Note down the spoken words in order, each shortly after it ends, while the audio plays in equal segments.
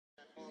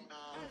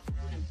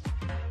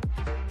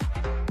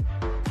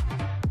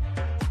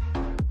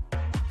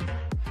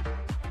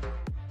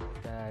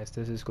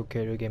guys, this is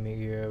Cocario Gaming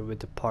here with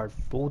the part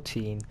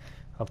 14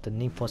 of the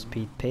Need for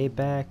Speed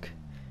Payback,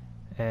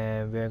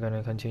 and we're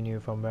gonna continue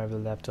from where we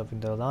left off in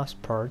the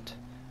last part.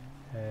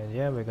 And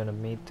yeah, we're gonna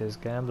meet this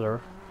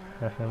gambler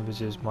which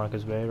is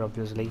Marcus Ware,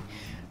 obviously.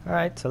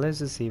 Alright, so let's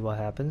just see what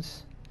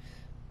happens.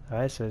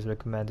 Alright, so it's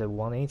recommended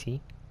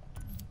 180.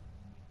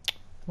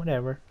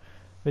 Whatever,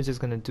 we're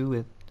just gonna do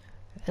it.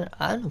 And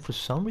I don't know, for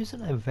some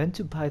reason I went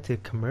to buy the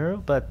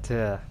Camaro, but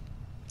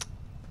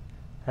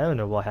I don't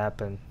know what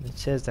happened. It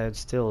says that it's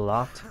still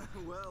locked.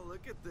 Well,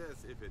 look at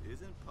this. If it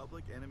isn't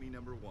public enemy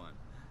number one.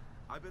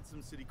 I bet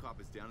some city cop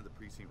is down at the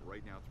precinct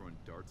right now throwing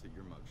darts at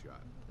your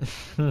mugshot.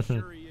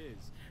 Sure he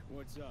is.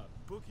 What's up?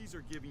 Bookies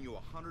are giving you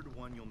 100 to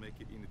 1 you'll make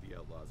it into the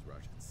Outlaws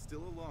Rush. It's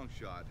still a long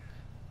shot.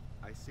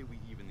 I say we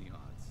even the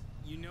odds.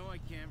 You know I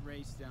can't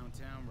race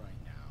downtown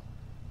right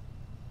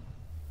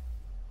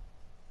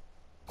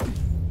now.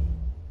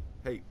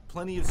 Hey,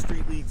 plenty of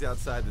street leagues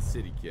outside the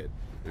city, kid.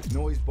 There's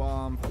Noise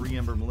Bomb, Free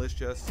Ember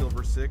Militia,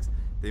 Silver Six.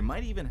 They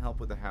might even help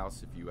with the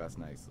house if you ask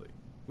nicely.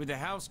 With the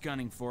house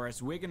gunning for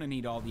us, we're gonna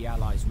need all the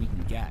allies we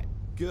can get.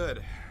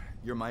 Good.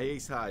 You're my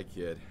ace high,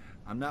 kid.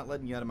 I'm not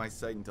letting you out of my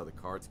sight until the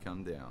cards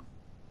come down.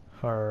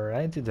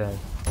 Alrighty then.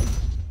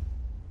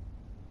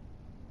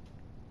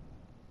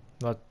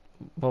 What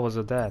was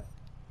it that?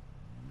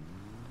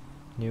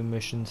 New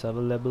missions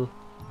available.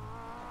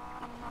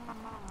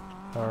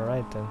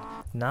 Alright then.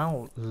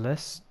 Now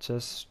let's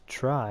just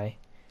try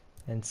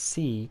and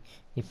see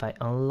if I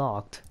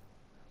unlocked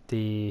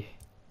the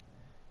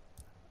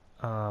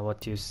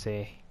what do you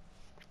say,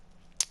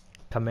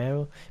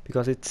 Camaro,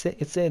 because it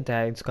said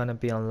that it's gonna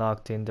be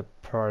unlocked in the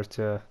part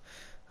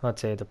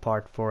let's say the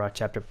part 4 or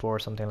chapter 4,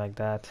 something like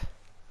that.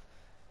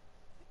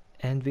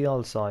 And we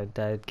all saw it,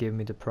 that it gave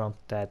me the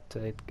prompt that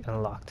it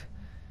unlocked.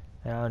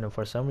 And I don't know,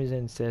 for some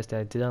reason it says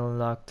that it didn't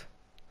unlock.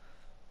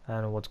 I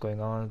don't know what's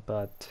going on,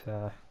 but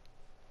I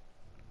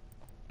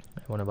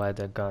wanna buy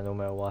that gun no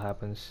matter what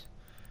happens.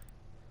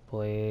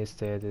 Please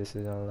say this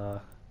is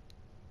unlocked.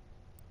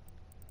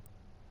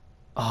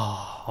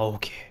 Oh,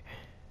 okay.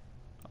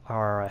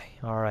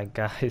 Alright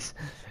guys,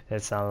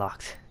 it's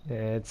unlocked.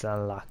 It's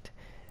unlocked.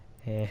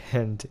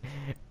 And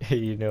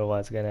you know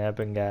what's gonna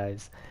happen,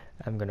 guys.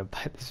 I'm gonna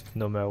buy this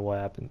no matter what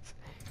happens.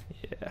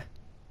 Yeah.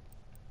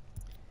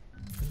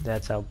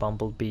 That's how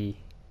Bumblebee.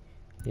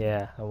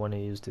 Yeah, I wanna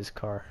use this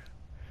car.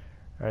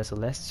 Alright, so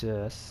let's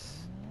just...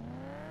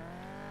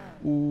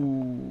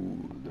 Ooh,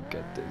 look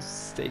at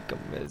this take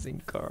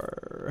amazing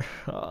car.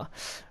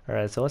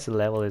 Alright, so what's the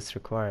level it's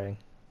requiring?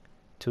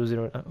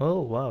 20.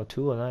 Oh wow,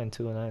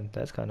 209.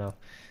 That's kind of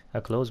a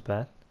close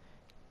bet,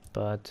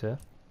 but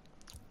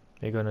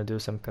we're gonna do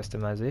some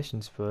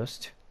customizations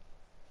first.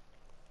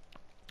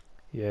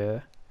 Yeah.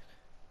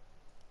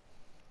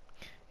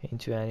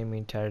 Into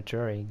enemy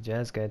territory,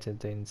 just get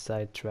the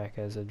inside track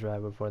as a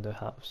driver for the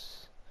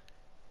house.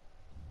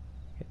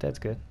 Okay, that's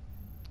good.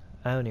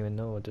 I don't even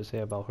know what to say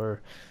about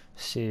her.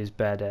 She's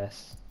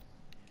badass.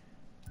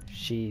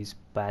 She's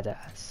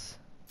badass.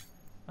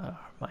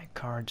 My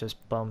car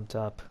just bumped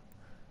up.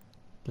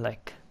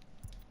 Like.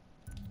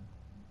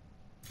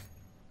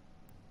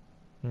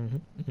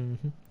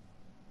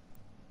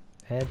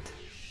 Head.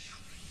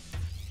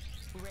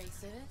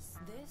 Racers,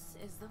 this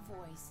is the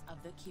voice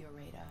of the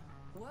curator.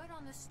 Word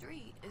on the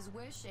street is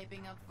we're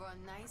shaping up for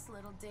a nice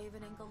little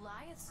David and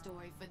Goliath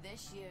story for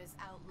this year's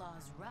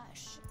Outlaws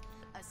Rush.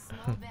 A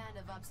small band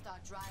of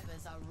upstart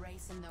drivers are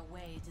racing their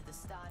way to the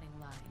starting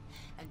line.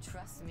 And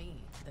trust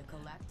me, the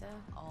collector,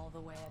 all the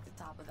way at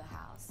the top of the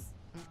house.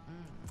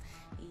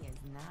 He is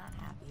not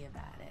happy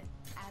about it.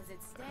 As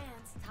it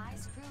stands,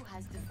 Ty's crew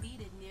has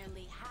defeated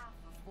nearly half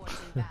of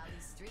Fortune Valley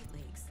street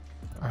leagues.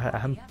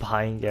 I'm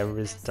buying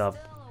every stuff.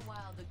 There's still a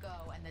while to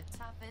go, and the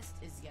toughest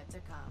is yet to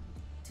come.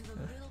 To the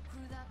little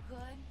crew that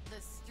could,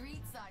 the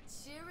streets are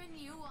cheering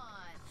you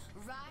on.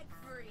 Ride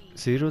free.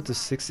 0 to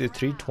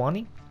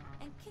 6320.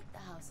 And kick the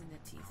house in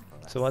the teeth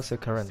for us. So what's the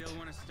current? Still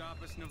wanna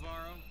stop us,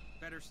 Navaro?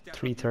 Better step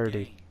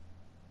 330.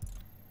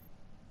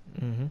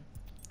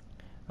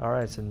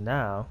 Alright, so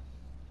now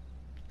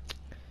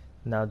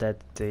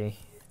that the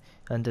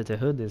under the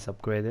hood is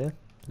upgraded,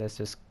 let's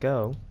just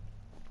go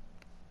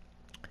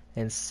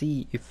and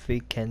see if we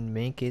can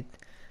make it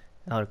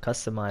or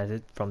customize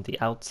it from the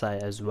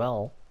outside as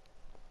well.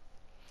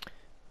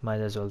 Might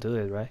as well do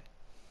it, right?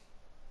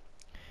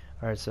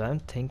 Alright, so I'm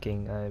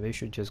thinking we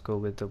should just go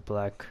with the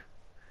black.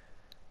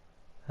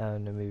 I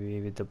don't know,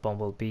 maybe with the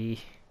Bumblebee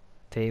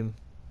theme.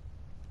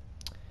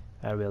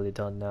 I really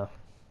don't know.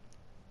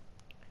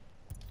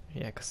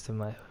 Yeah,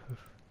 customize.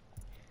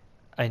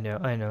 I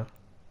know.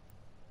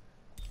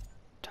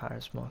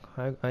 Tire smoke.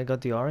 I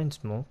got the orange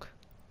smoke.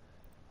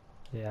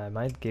 Yeah, I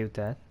might give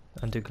that.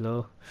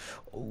 Underglow.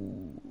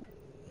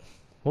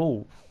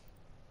 Oh,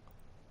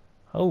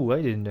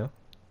 I didn't know.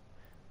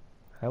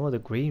 How about the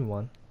green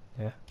one?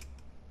 Yeah.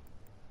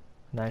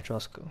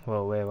 Nitros.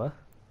 Well, wait, what?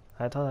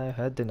 I thought I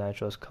had the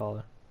nitros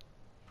color.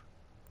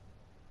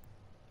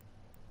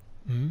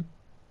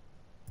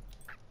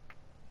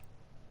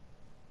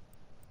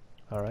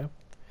 Alright.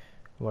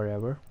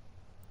 Whatever.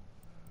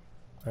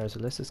 Alright,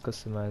 so let's just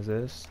customize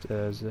this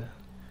as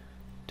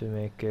to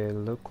make it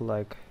look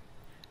like,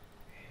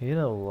 you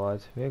know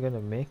what, we're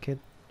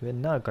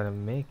not gonna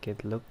make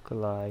it look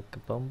like a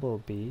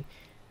bumblebee.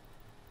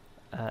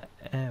 I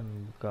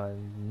am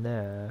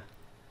gonna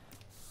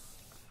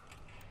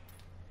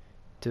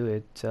do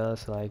it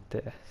just like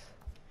this.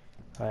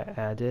 I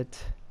add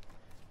it.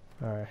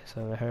 Alright,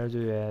 so here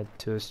do we add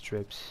 2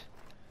 strips.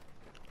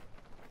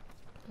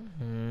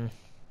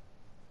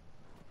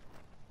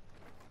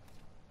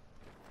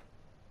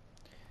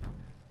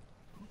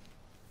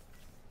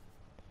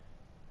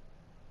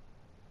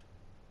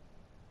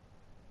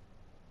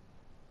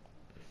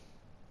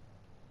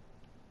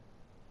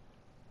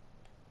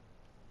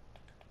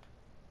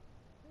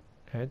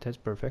 Alright, that's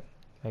perfect,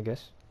 I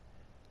guess.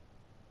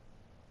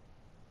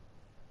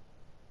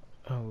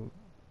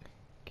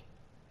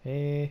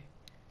 Okay.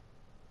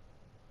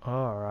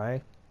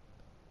 Alright.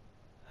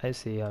 I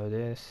see how it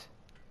is.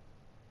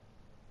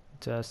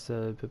 Just a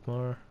little bit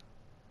more.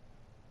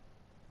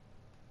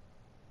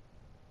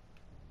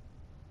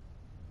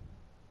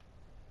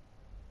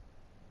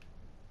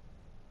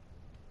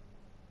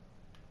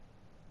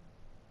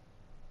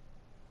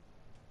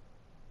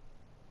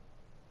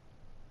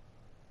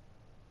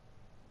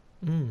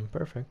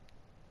 Perfect.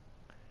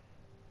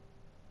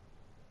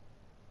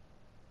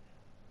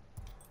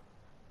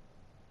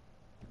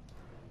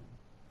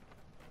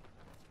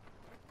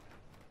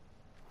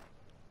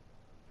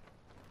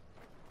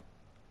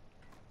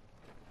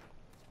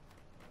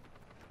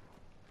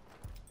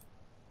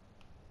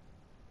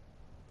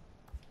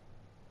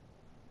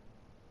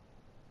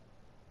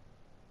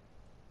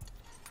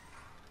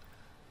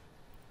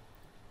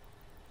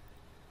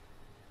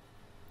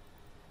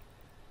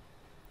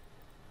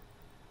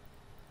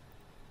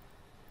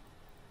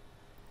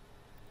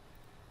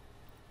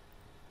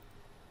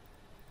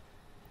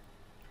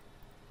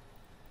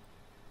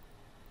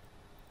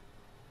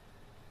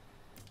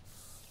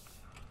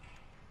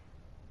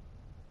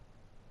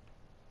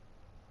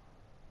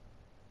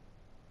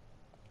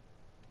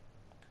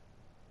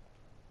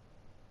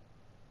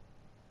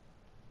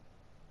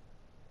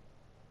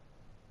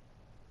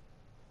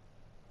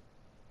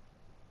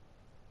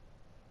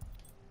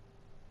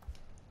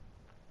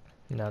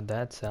 Now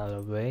that's out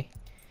of the way.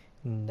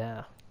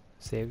 Now,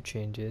 save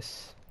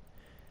changes.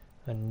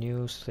 A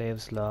new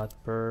save slot,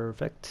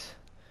 perfect.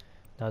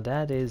 Now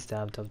that is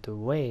out of the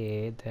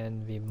way,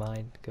 then we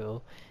might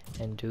go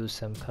and do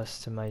some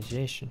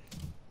customization.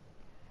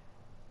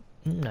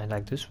 I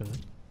like this one.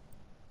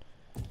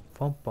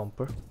 Front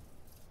bumper.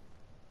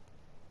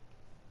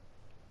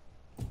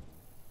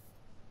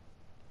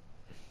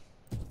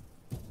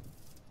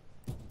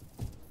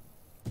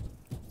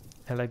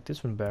 I like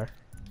this one better.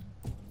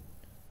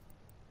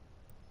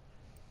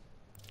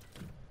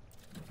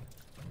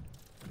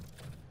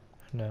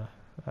 No,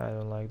 I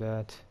don't like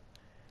that.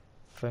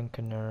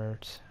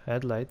 Funkenert.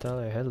 Headlight, I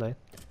like headlight.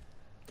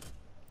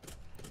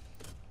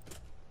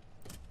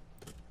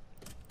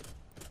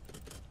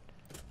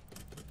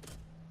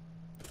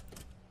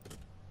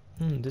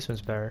 This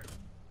one's better.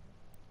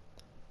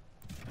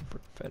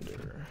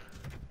 Fender.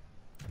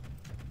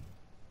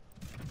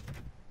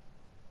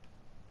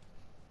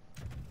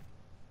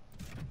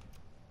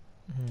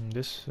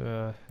 This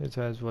it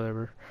has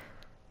whatever.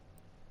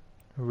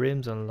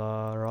 Rims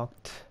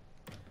unlocked.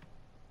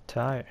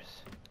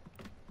 Tires.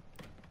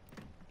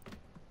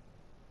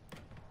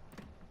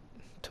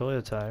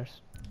 Toyota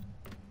tires.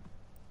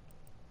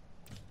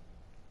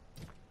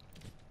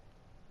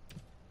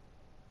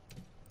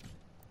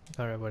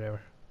 Alright, whatever.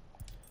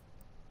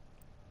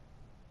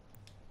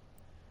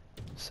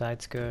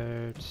 Side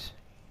skirts.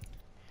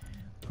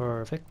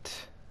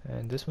 Perfect.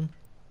 And this one?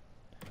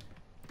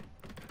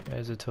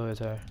 There's a Toyota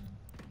tire.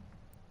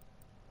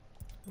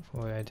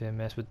 Boy, I didn't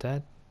mess with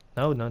that.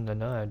 No, no, no,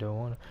 no, I don't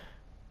want to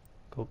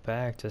go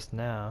back just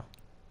now.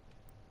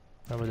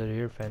 How about the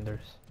rear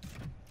fenders?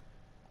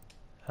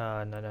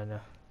 No, no, no.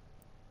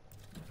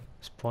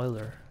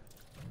 Spoiler.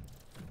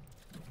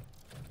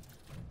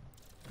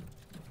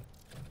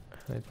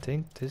 I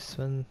think this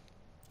one.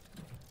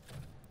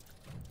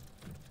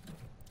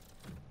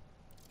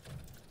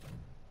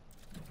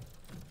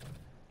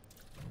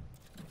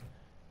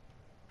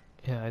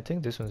 Yeah, I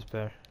think this one's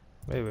better.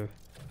 Wait.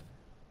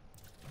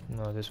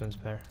 No, this one's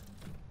better.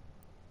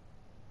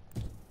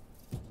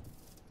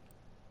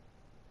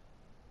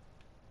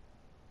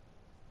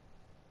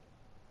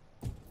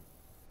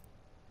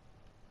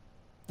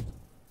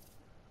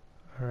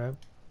 Alright,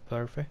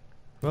 perfect.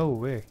 Whoa,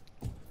 wait.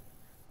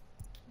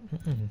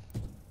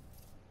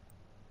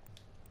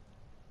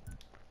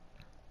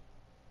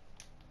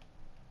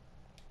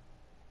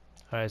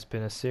 Alright, it's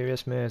been a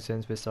serious minute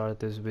since we started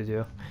this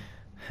video.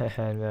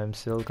 And I'm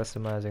still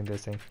customizing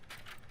this thing.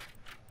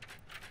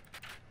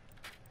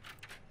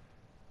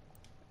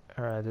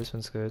 Alright, this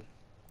one's good.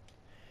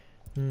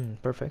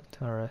 Perfect.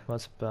 Alright,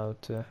 what's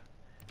about oh,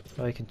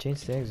 I can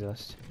change the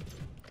exhaust.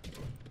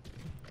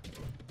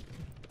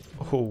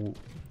 Oh,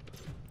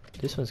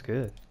 this one's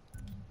good.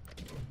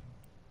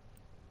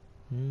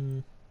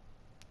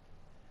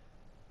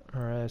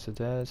 Alright, so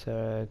that's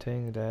I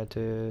think that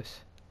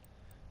is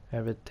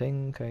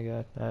everything I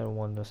got. I don't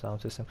want the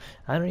sound system.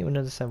 I don't even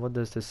understand what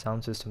does the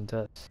sound system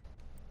does.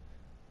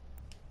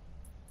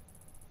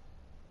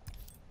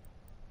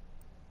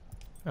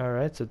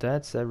 Alright, so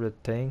that's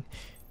everything.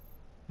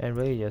 And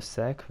wait a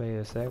sec,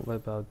 what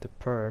about the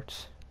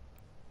parts?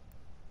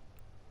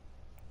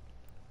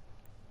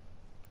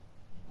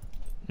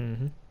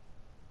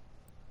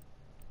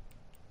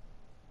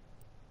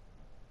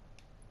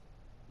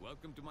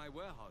 Welcome to my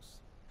warehouse.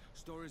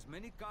 Store as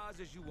many cars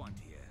as you want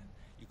here.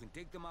 You can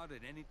take them out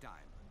at any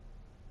time.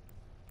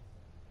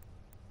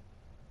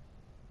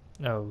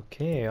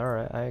 Okay,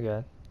 alright, I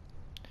got.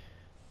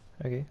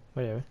 Okay,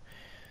 whatever.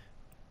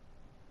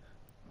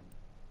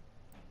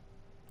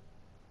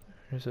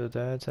 So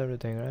that's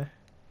everything, right?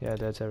 Yeah,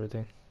 that's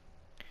everything.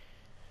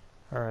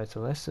 Alright, so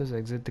let's just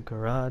exit the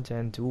garage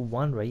and do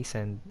one race,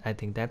 and I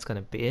think that's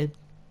gonna be it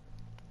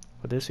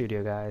for this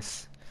video,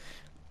 guys.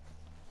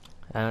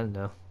 I don't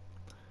know.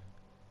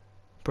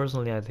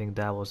 Personally, I think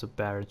that was a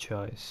better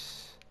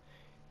choice.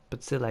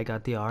 But still, I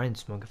got the orange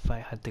smoke. If I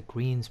had the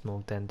green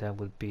smoke, then that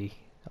would be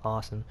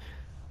awesome.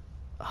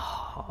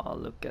 Oh,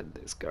 look at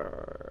this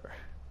car.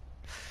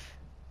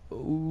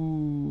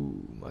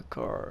 Ooh, my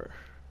car.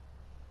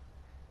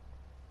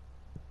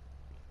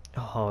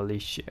 Holy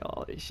shit,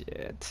 holy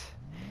shit.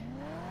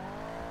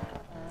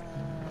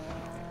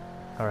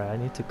 Alright, I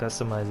need to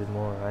customize it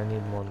more. I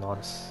need more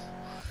knots.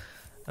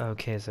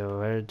 Okay, so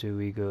where do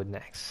we go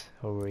next?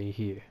 Over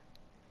here.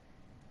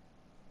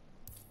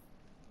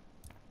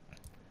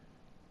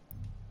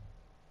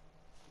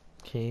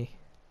 Okay.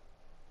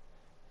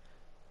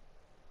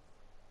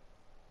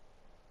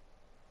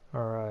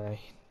 Alright.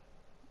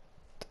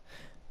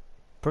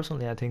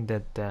 Personally, I think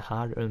that the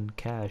hard-earned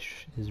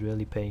cash is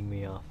really paying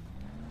me off.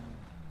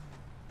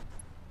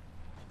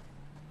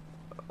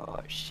 Oh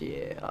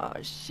shit,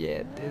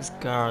 this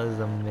car is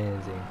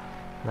amazing.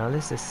 Now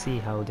let's just see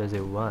how does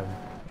it run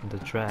on the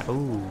track.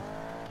 Ooh,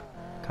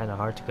 kinda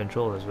hard to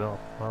control as well.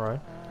 Alright,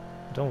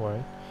 don't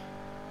worry,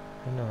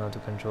 I know how to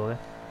control it.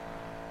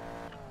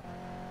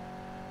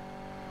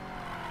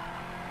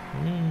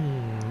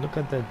 Look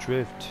at that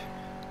drift.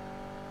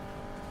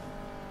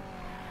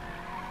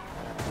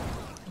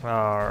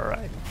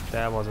 Alright,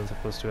 that wasn't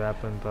supposed to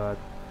happen, but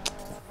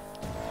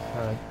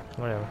alright,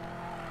 whatever.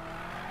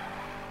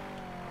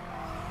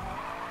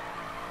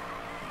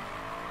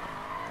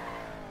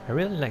 I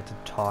really like the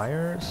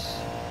tires.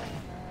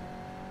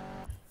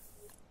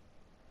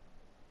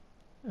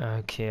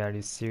 Okay, are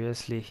you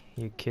seriously?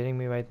 You kidding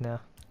me right now?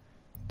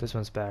 This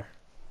one's better.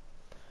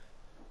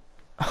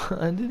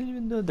 I didn't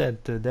even know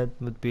that that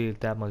would be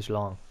that much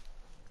long.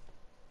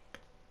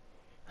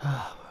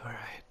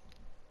 Alright.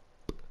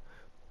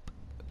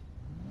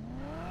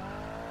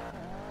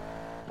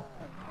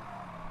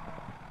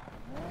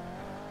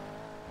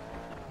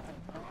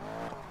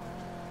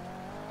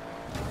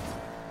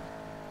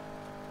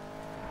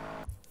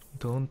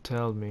 Don't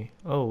tell me.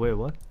 Oh wait,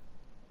 what?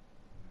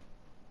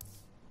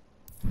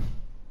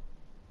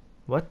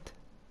 What?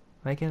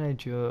 Why can't I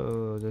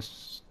do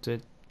this?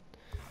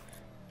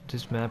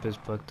 This map is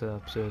fucked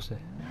up, seriously.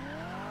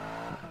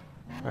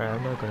 Alright,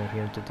 I'm not gonna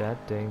get into that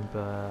thing,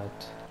 but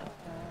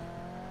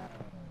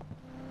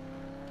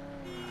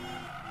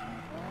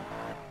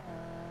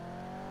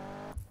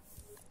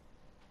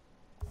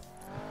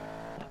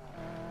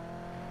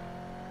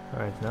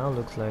alright, now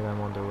looks like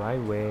I'm on the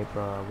right way,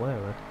 but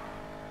whatever.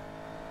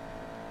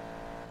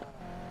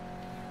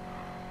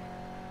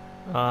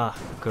 Ah,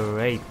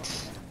 great.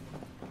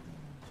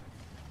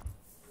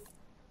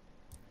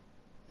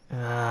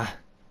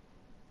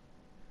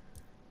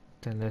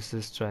 Then let's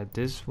just try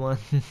this one.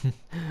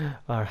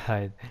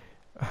 Alright.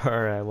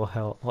 Alright,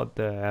 well, what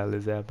the hell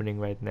is happening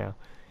right now?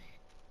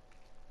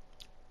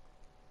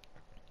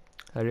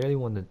 I really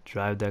want to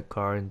drive that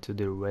car into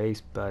the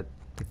race, but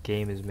the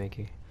game is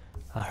making...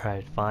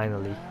 Alright,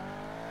 finally.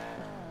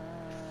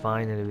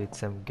 Finally with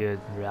some good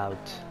route.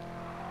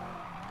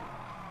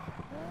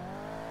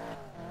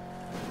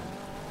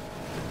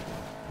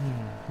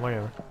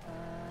 Whatever.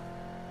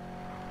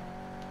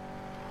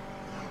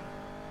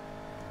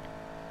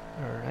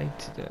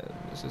 Alright, then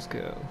let's just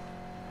go.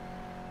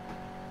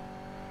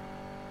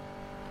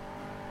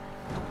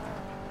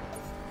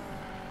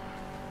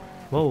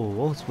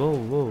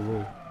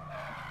 Whoa.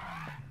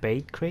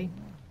 Bait crate?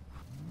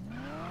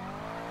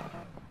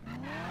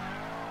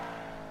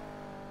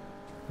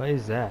 What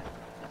is that?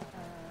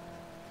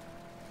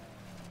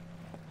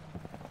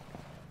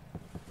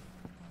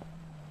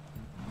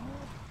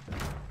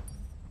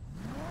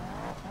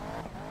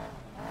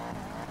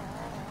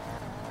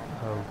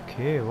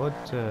 Okay, what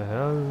the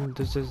hell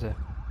this is that?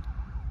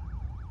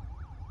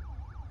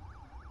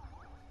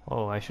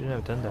 Oh, I shouldn't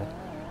have done that.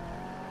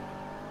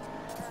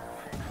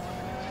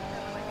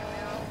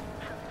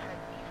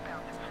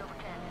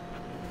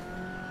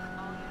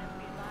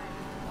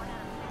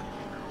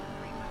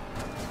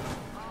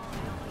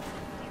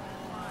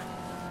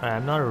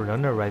 I'm not a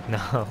runner right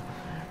now.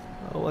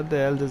 What the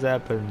hell just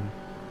happened?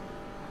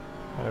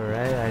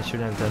 Alright, I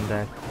shouldn't have done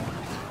that.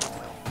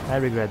 I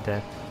regret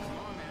that.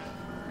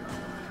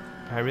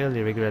 I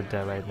really regret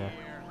that right now.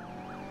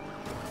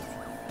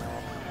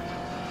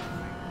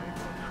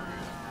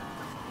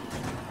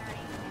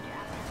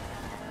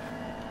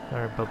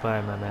 Alright, bye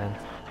bye, my man.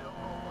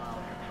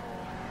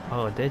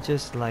 Oh, they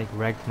just like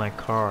wrecked my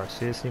car.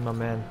 Seriously, my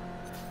man.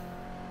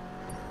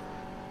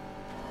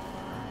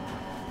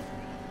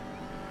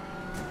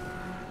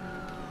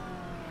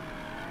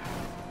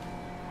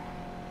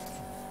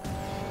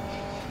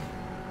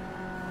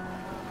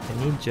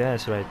 I need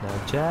Jazz right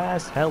now.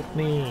 Jazz, help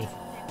me!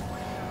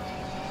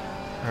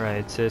 Alright,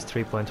 it says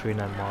 3.39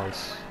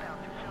 miles.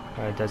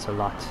 Alright, that's a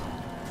lot.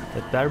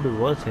 It better be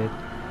worth it.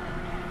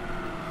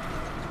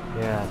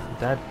 Yeah,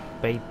 that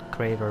bait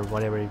crate or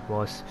whatever it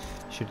was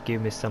should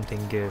give me something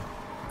good.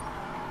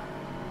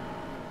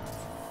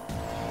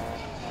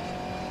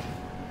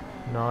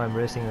 Now I'm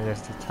racing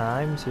against the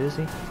time,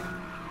 seriously?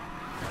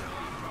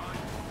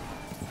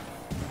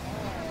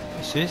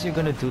 Seriously, you're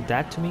gonna do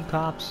that to me,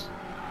 cops?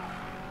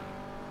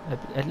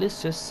 At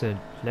least just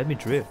let me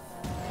drift.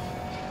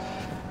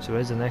 So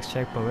where's the next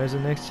checkpoint? Where's the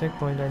next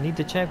checkpoint? I need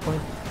the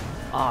checkpoint.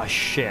 Oh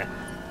shit.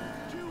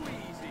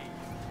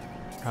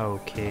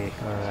 Okay,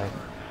 alright.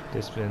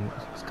 This one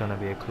is gonna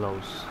be a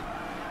close.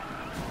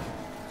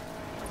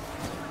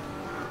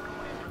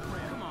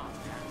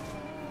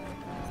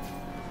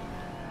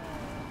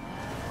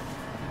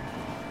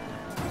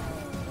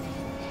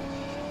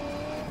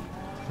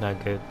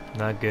 Not good,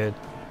 not good.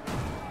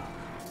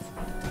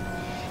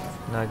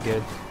 Not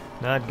good,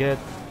 not good.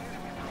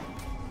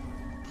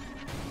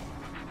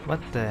 What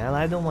the hell?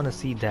 I don't want to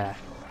see that.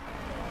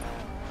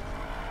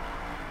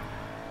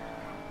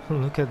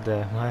 Look at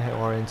that, my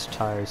orange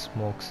tire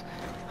smokes.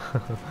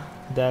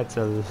 That's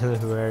a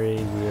very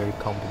weird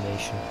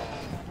combination.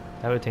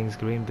 Everything's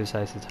green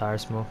besides the tire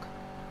smoke.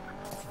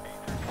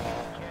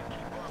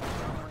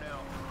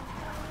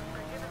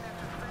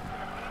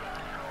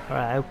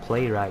 Alright, I've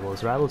played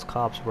Rivals. Rivals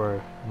cops were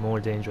more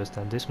dangerous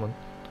than this one.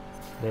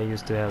 They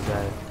used to have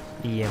that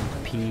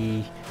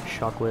EMP,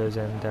 shockwaves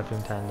and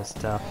different kind of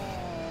stuff.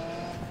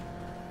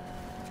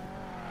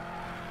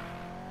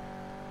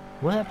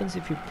 What happens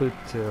if you put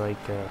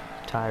like a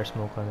tire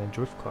smoke on a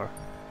drift car?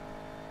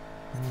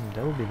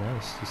 That would be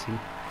nice to see.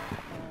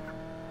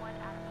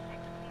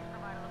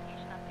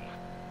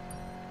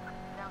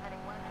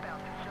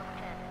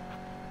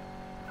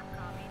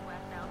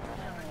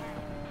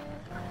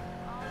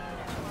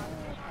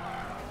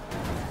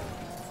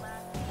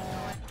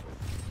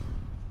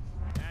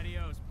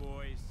 Adios,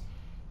 boys.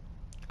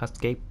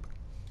 Escape.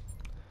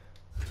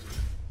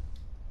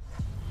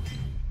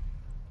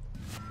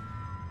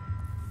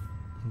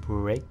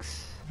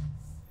 Brakes.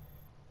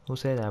 Who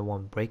said I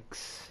want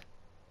brakes?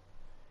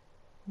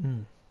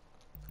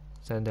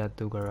 Send that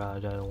to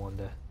garage. I don't want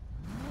that.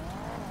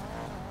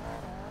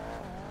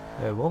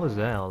 Hey, what was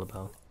that all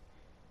about?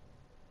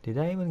 Did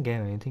I even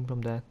get anything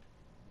from that?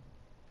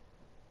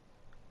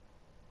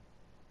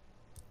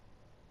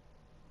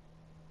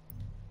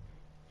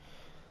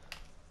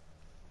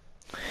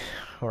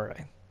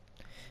 Alright.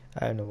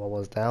 I don't know what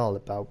was that all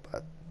about,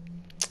 but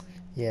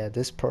yeah,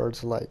 this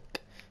part's like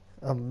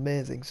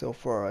amazing so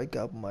far. I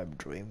got my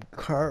dream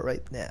car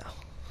right now.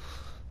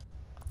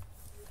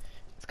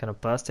 It's kind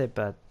of busted,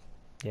 but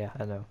yeah,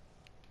 I know.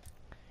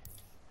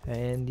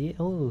 And yeah,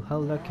 oh, how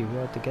lucky we're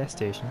at the gas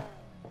station.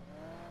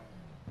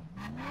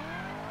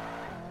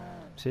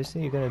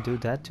 Seriously, you're gonna do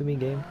that to me,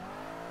 game?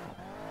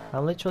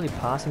 I'm literally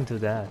passing through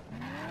that.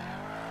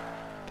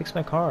 Fix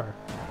my car.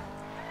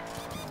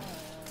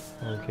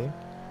 Okay.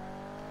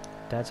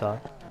 That's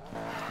odd.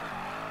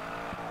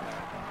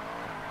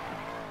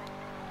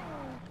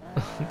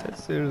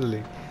 That's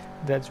seriously,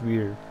 that's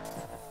weird.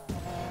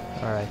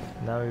 Alright,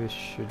 now you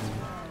should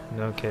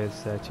know,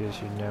 kids, that you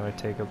should never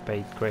take a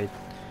bait crate.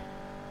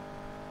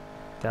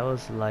 That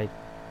was like,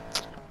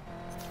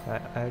 I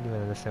don't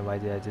even understand why I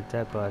did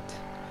that, but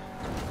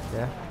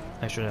yeah,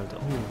 I shouldn't have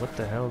done. Oh, what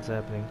the hell is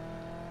happening?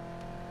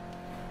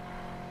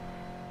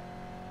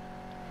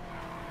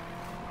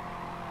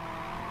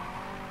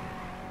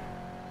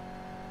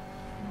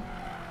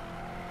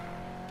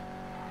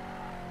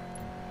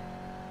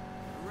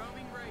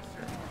 Roaming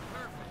racer.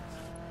 Perfect.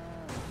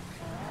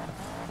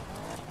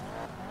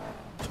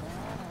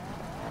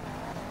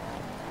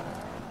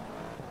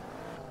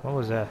 What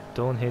was that?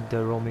 Don't hit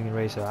the roaming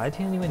racer. I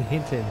didn't even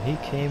hit him. He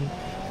came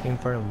in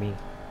front of me.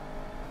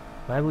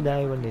 Why would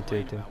I even need to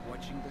hit him? About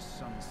watching the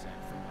sunset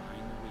from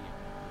behind the wheel.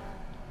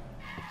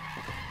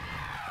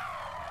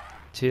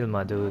 Chill,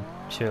 my dude.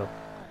 Chill.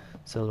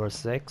 Silver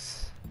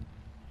 6.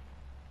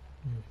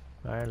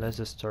 Alright, let's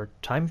just start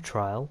time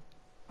trial.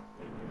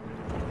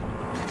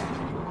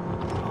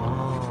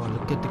 Oh,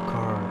 look at the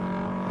car.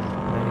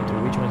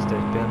 92. Which one's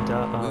that?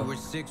 BMW? We were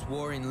 6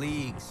 warring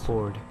leagues,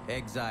 Ford.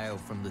 exiled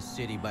from the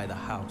city by the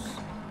house.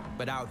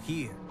 But out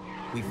here,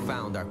 we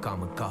found our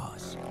common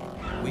cause.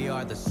 We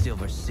are the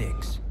Silver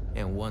Six,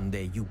 and one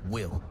day you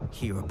will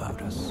hear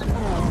about us.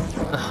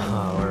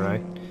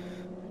 Alright.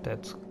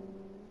 That's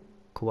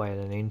quite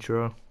an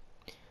intro.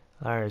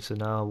 Alright, so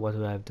now what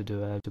do I have to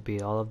do? I have to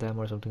beat all of them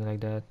or something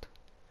like that?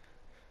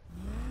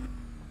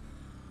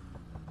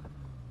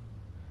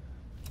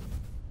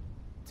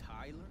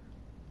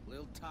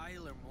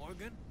 Tyler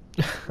Morgan?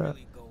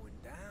 Really going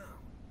down.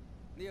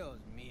 Dios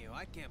mío,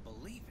 I can't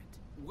believe it.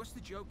 What's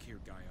the joke here,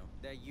 Gaio?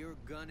 That you're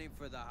gunning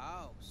for the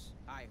house.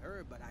 I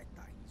heard, but I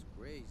thought he's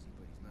crazy,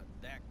 but he's not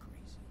that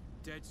crazy.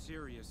 Dead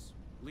serious.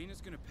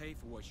 Lena's gonna pay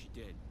for what she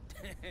did.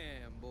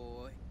 Damn,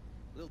 boy.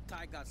 Little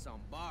Ty got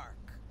some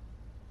bark.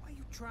 Why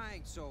you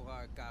trying so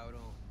hard,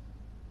 Cabrón?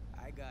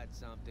 I got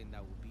something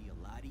that will be a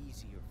lot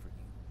easier for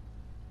you.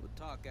 We'll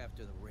talk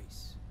after the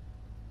race.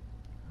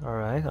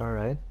 Alright,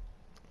 alright.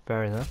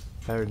 Fair enough,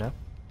 fair enough.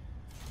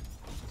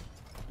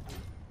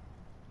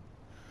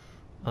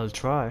 I'll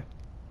try.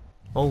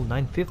 Oh,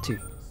 950.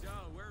 So,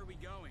 where are we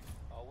going?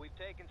 Oh, we've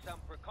taken some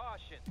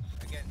precautions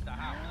against the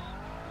house.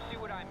 You see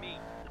what I mean?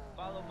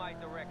 Follow my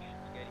directions.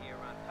 Get here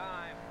on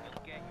time,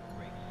 you'll get your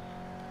race.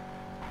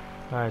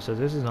 Alright, so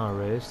this is not a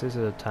race, this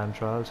is a time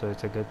trial, so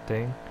it's a good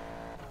thing.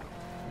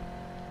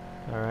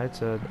 Alright,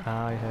 so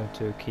I have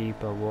to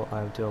I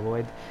have to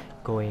avoid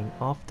going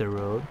off the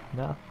road.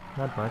 No,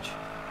 not much.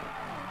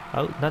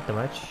 Oh, not that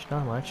much,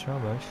 not much,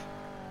 not much.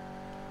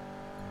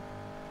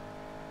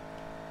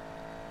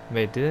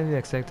 Wait, didn't he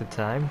expect the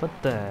time? What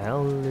the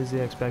hell is he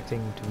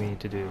expecting me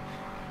to do?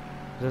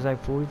 There's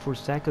like 44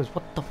 seconds,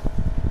 what the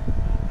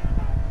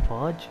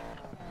fudge?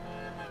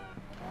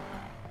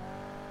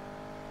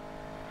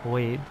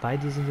 Wait, why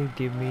doesn't it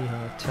give me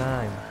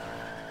time?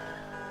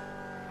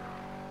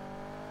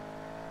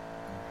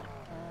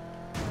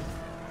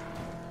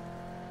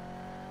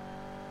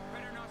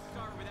 Better not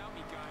start without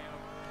me, Gaio.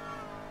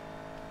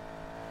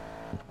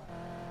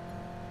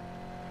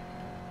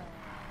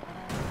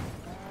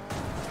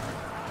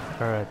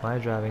 Alright, my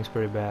driving's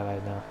pretty bad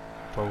right now,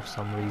 for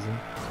some reason.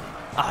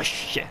 Ah,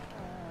 shit!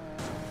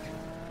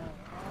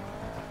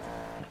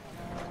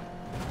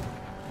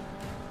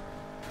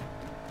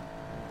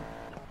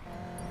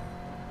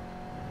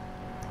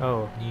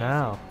 Oh,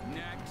 now.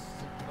 Next.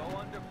 Go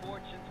under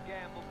Fortune's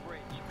Gamble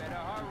Bridge. Better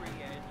hurry,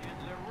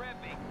 engines are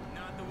revving.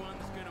 Not the one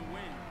that's gonna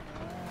win.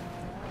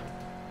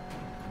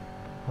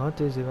 What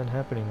is even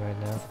happening right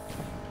now?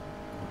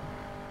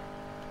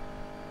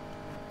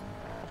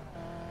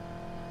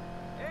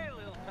 Hey,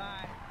 little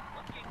Ty.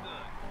 Looking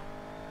good.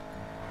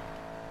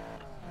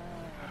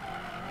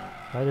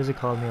 Why does he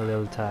call me a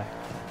little Ty?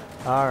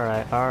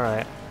 Alright,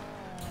 alright.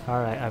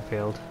 Alright, I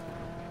failed.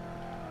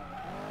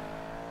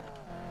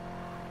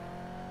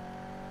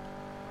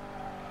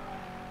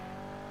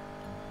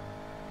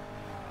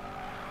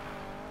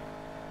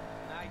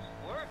 Nice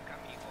work,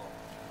 amigo.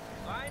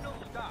 Final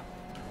stop.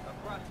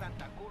 Across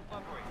Santa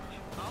Culpa Bridge.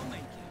 I'll make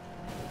it.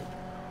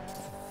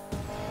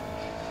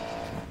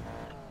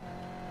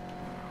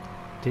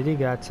 Did he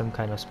got some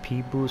kind of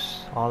speed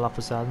boost all of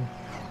a sudden?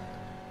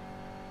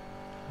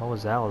 What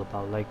was that all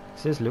about? Like,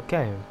 just look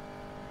at him.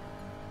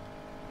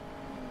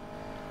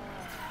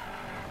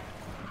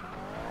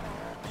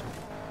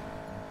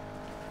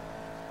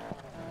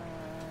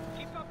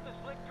 Keep up the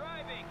slick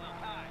driving, little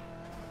Ty.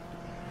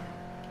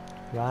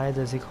 Why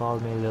does he call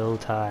me little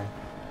Ty?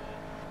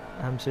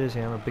 I'm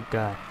seriously, I'm a big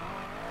guy.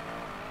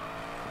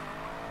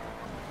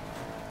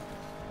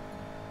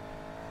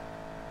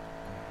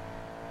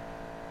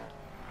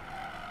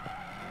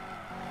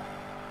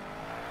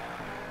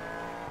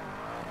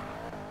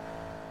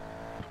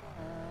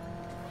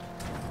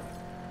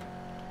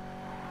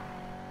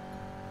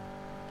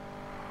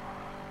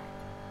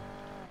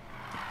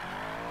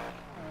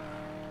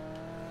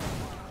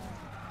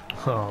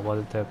 Oh, what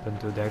did happen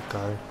to that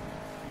car? You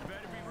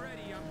better be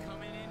ready, I'm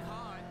coming in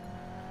hot.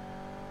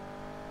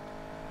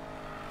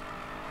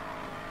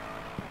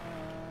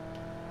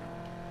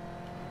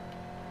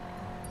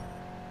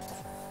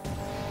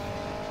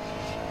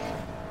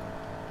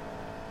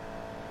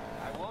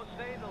 I won't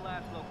say the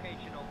last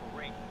location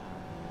overrated.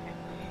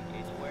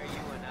 It's where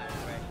you and I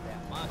crashed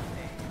that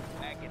Mustang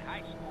back in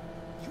high school.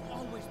 You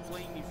always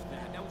blame me for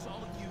that. That was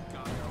all you,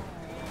 Gaio.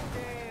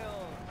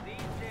 Details,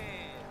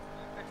 details.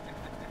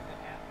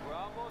 We're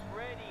almost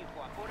ready,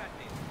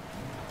 Apúrate.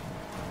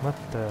 What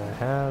the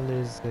hell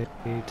is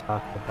he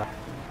talking about?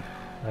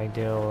 Like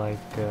they're like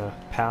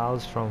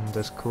pals from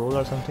the school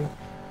or something?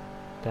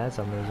 That's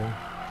amazing.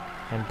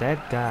 And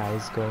that guy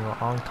is going on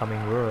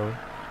oncoming road.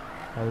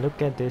 And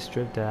look at this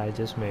trip that I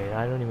just made.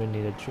 I don't even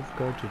need a drift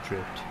car to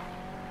drift.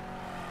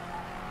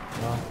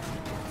 Well,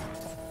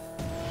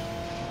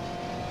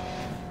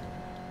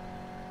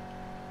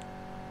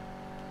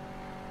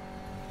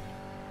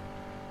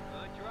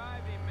 Good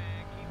driving,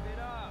 man. Keep it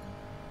up.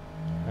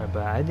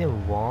 but I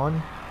didn't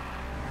want,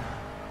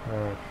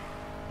 or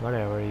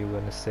whatever you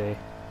gonna say.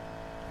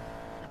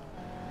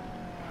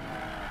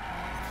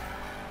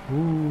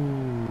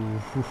 Ooh,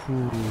 hoo,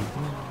 hoo.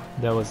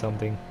 That was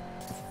something.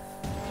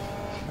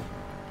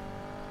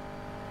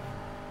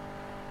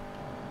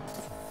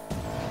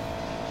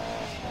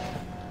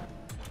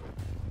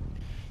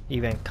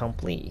 Event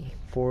complete.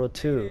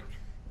 402.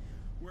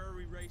 Where are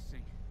we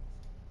racing?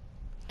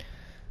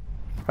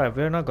 Right,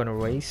 we're not gonna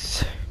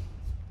race.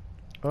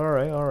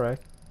 Alright, alright.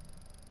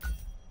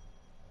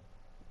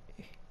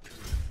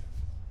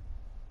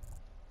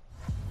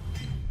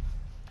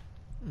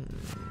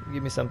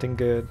 Give me something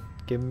good.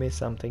 Give me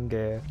something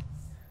good.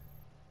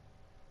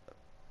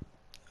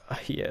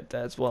 Yeah,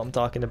 that's what I'm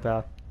talking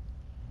about.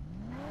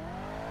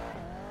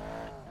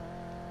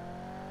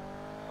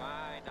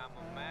 Fine, I'm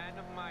a man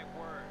of my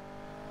word.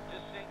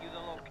 Just sent you the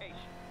location.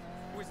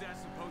 Was that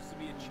supposed to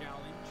be a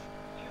challenge?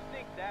 If you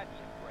think that's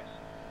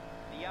impressive,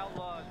 the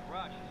Outlaw's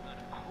Rush is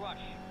gonna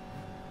crush you.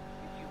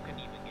 If you can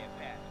even get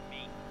past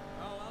me.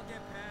 Oh, I'll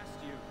get past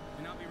you.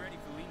 And I'll be ready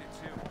for LIna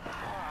too. Oh,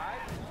 I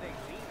didn't say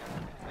LIna.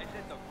 I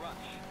said the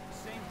Rush.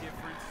 Same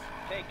difference.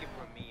 Take it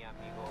from me,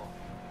 amigo.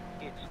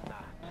 It's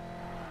not.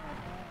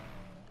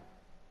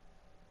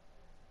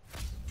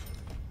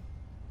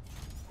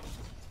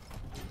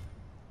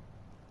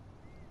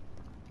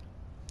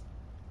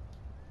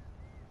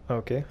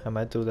 Okay, I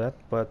might do that,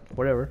 but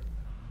whatever.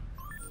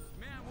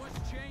 Man, what's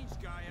changed,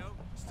 Gaio?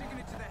 Sticking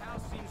it to the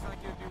house seems like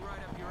it'd be right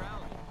up your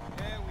alley.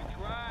 Yeah, we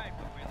tried,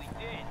 we really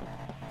did.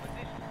 But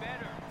this is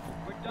better.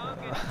 We're done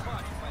getting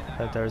crushed by the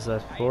house.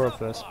 There's four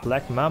of us.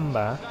 Black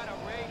Mamba Got a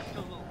race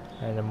to lose.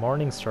 and a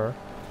Morningstar.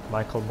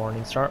 Michael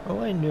Morningstar. Oh,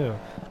 I knew.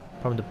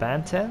 From the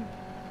band 10?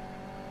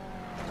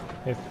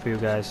 If you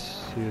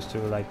guys used to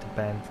like the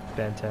band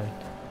 10.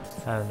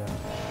 I don't know.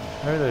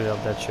 I really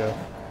love that show.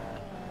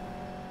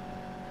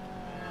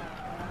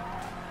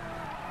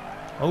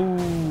 Oh,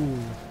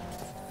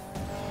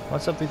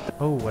 what's up with?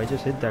 Oh, I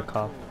just hit that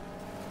cop.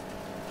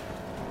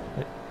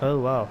 Oh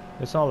wow,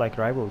 it's not like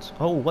Rivals.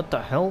 Oh, what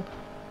the hell?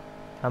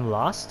 I'm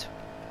lost?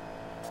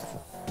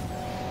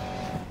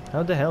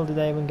 How the hell did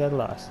I even get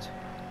lost?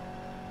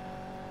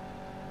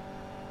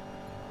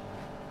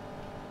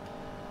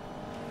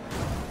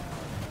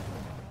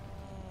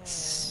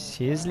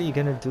 Seriously, you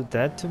gonna do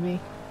that to me?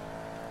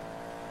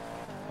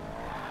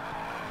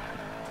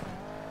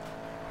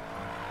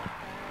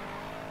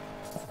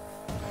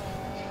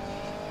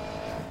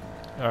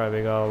 Alright,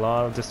 we got a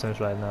lot of distance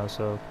right now,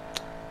 so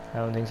I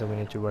don't think so we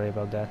need to worry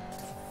about that.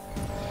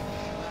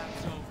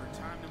 Lap's over.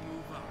 Time to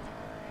move up.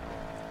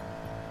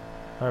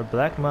 Our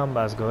Black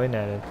Mamba's going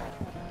at it.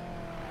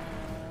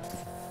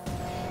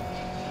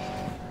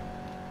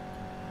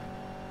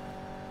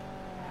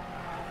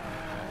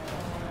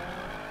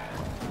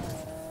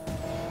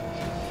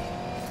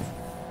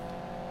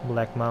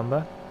 Black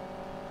Mamba.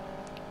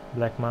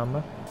 Black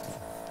Mamba.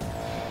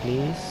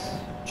 Please,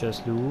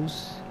 just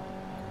lose.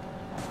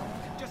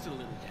 Just a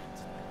little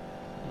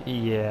dent.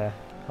 Yeah,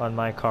 on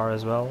my car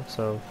as well,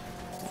 so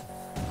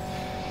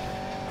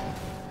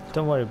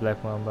don't worry,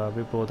 Black Mamba,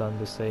 we're both on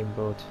the same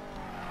boat.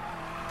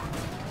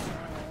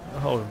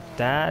 Oh,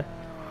 that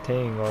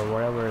thing or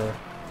whatever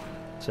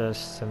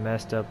just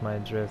messed up my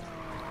drift.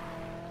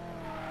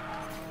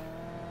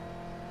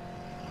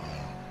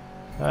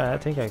 Alright, I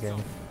think I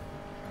can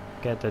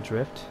get the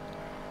drift.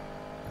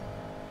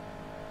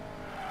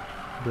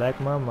 Black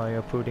Mamba,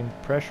 you're putting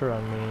pressure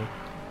on me.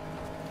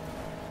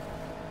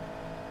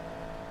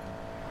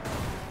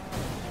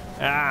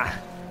 Ah!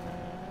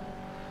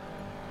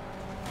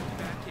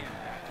 Back in.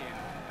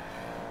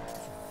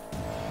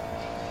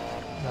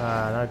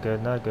 Ah, not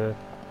good, not good.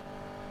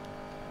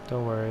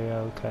 Don't worry,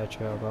 I'll catch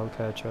up, I'll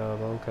catch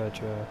up, I'll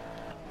catch up.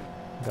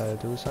 Gotta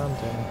do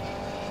something.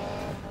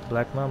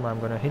 Black Mama, I'm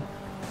gonna hit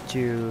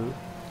you.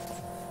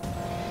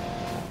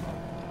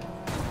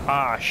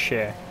 Ah,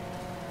 shit.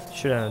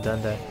 Shouldn't have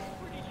done that.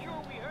 Pretty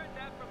sure we heard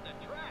that from the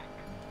track.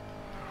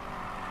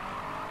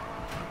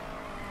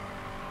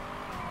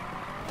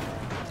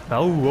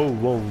 Oh, whoa,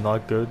 whoa,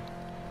 not good.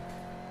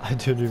 I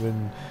didn't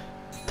even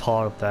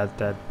thought of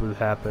that would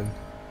happen.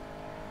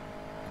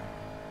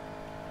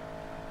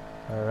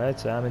 Alright,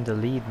 so I'm in the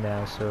lead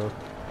now, so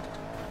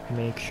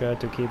make sure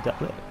to keep that.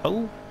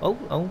 Oh.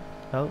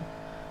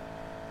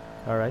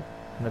 Alright,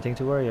 nothing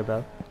to worry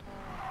about.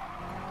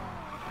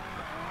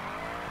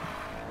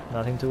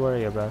 Nothing to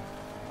worry about.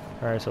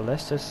 Alright, so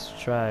let's just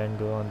try and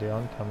go on the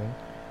oncoming.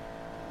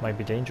 Might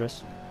be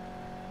dangerous.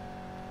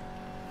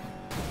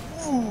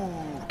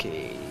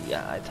 Okay,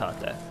 yeah, I thought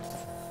that.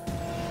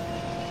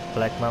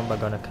 Black Mamba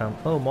gonna come.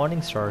 Oh,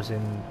 Morningstar's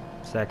in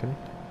second.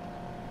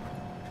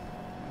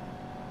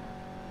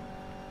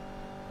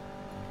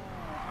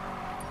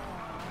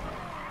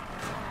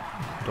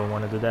 Don't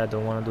wanna do that,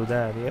 don't wanna do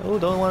that. Yeah, oh,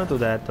 don't wanna do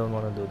that, don't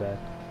wanna do that.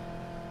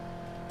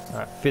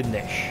 Alright,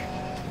 finish.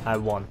 I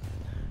won.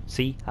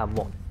 See, I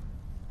won.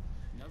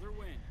 Another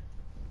win.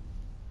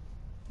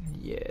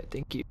 Yeah,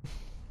 thank you.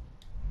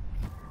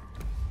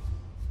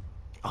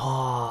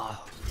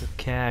 Oh, the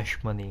cash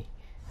money.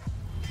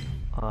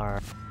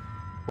 Alright.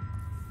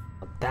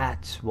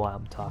 That's what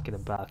I'm talking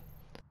about.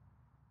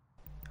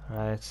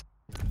 Alright.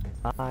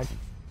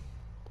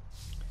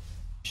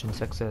 Mission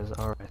success.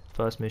 Alright.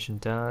 First mission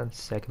done.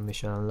 Second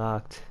mission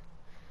unlocked.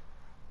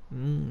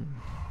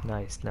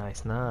 Nice,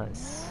 nice,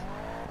 nice.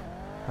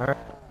 Alright,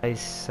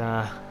 guys.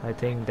 I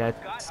think God,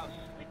 that's. how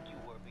slick you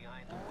were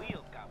behind the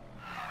wheel, Captain.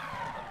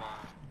 Come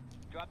on,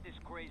 drop this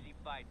crazy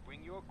fight,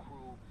 bring your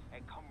crew,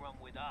 and come run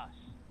with us.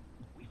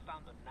 We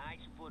found a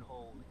nice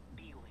foothold in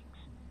B-Links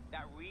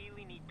that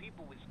really need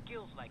people with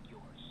skills like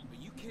yours.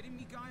 Are you kidding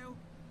me, Gaio?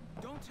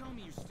 Don't tell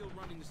me you're still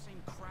running the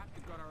same crap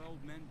that got our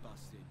old men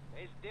busted.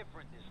 It's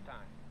different this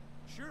time.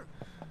 Sure,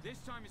 this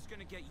time it's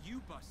gonna get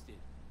you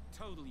busted.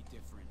 Totally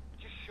different.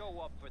 Just show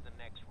up for the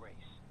next race.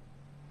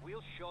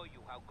 We'll show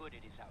you how good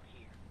it is out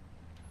here.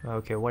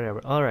 Okay,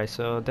 whatever. Alright,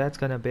 so that's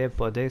gonna be it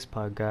for this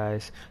part,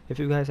 guys. If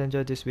you guys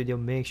enjoyed this video,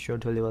 make sure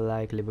to leave a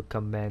like, leave a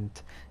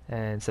comment,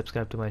 and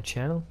subscribe to my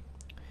channel.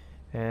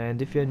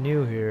 And if you're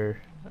new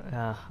here,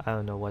 I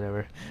don't know,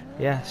 whatever.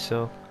 Yeah,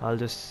 so I'll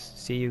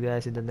just see you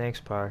guys in the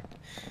next part.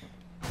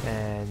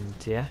 And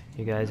yeah,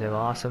 you guys have an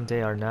awesome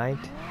day or night.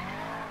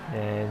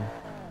 And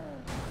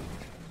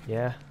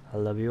yeah, I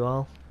love you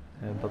all.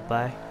 And bye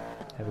bye.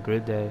 Have a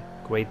great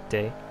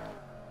day.